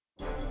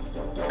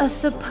A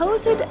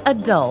supposed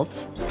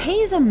adult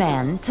pays a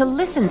man to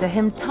listen to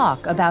him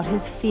talk about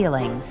his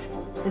feelings.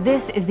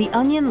 This is the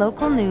Onion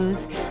Local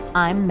News.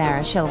 I'm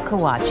Marichelle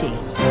Kawachi.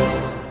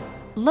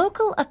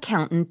 Local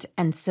accountant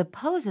and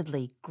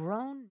supposedly grown